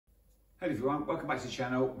Hello everyone, welcome back to the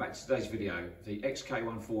channel. Back to today's video, the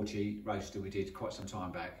XK140 Roadster we did quite some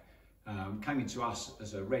time back. Came into us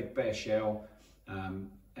as a red bare shell,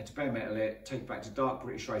 had to bare metal it, take it back to dark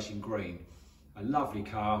British racing green. A lovely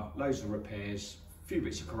car, loads of repairs, a few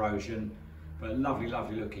bits of corrosion, but a lovely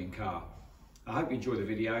looking car. I hope you enjoy the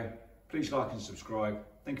video. Please like and subscribe.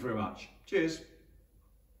 Thank you very much. Cheers.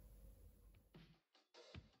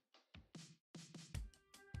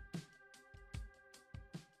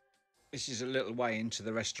 This is a little way into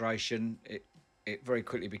the restoration. It very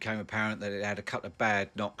quickly became apparent that it had a couple of bad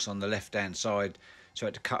knocks on the left hand side, so I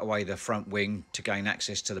had to cut away the front wing to gain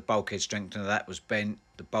access to the bulkhead strengthener. That was bent,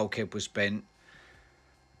 the bulkhead was bent.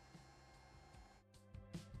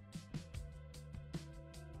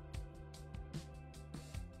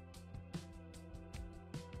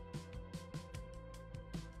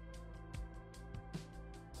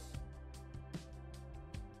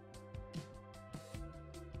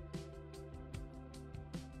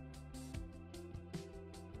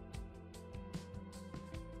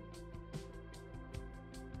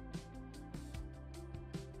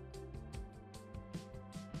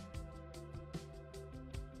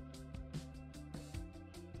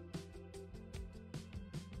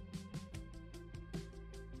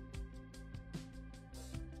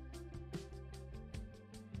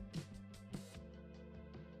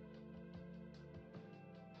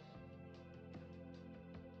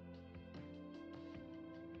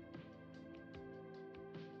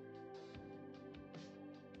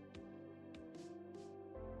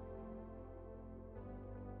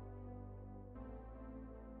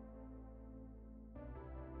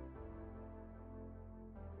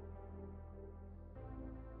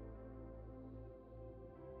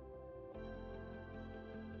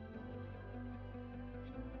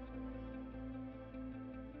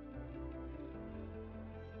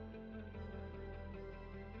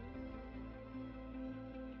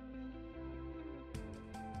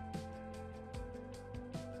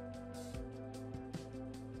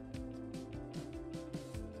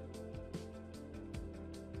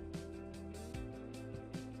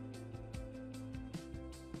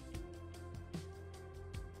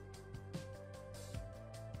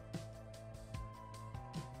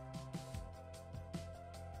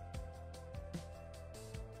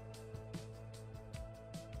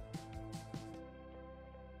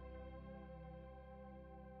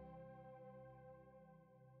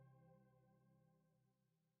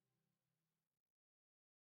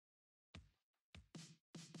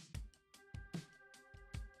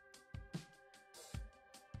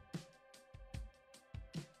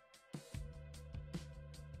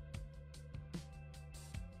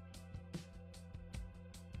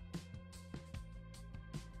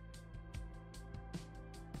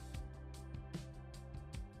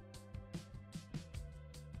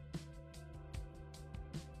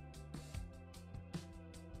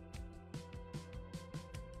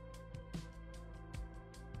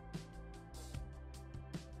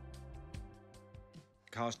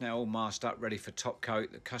 Car's now all masked up, ready for top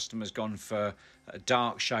coat. The customer's gone for a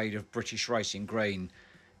dark shade of British racing green.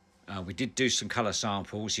 We did do some colour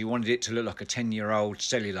samples. He wanted it to look like a 10-year-old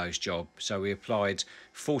cellulose job, so we applied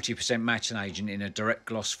 40% matching agent in a direct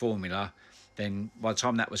gloss formula. Then by the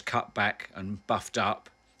time that was cut back and buffed up,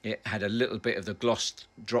 it had a little bit of the gloss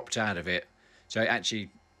dropped out of it, so it actually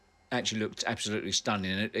looked absolutely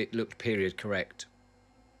stunning. It looked period correct.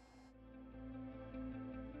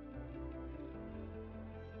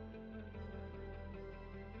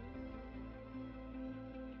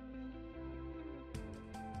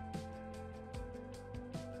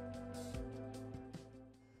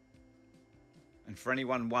 And for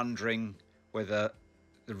anyone wondering whether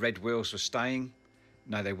the red wheels were staying,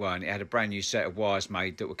 no they weren't. It had a brand new set of wires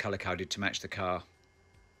made that were colour coded to match the car.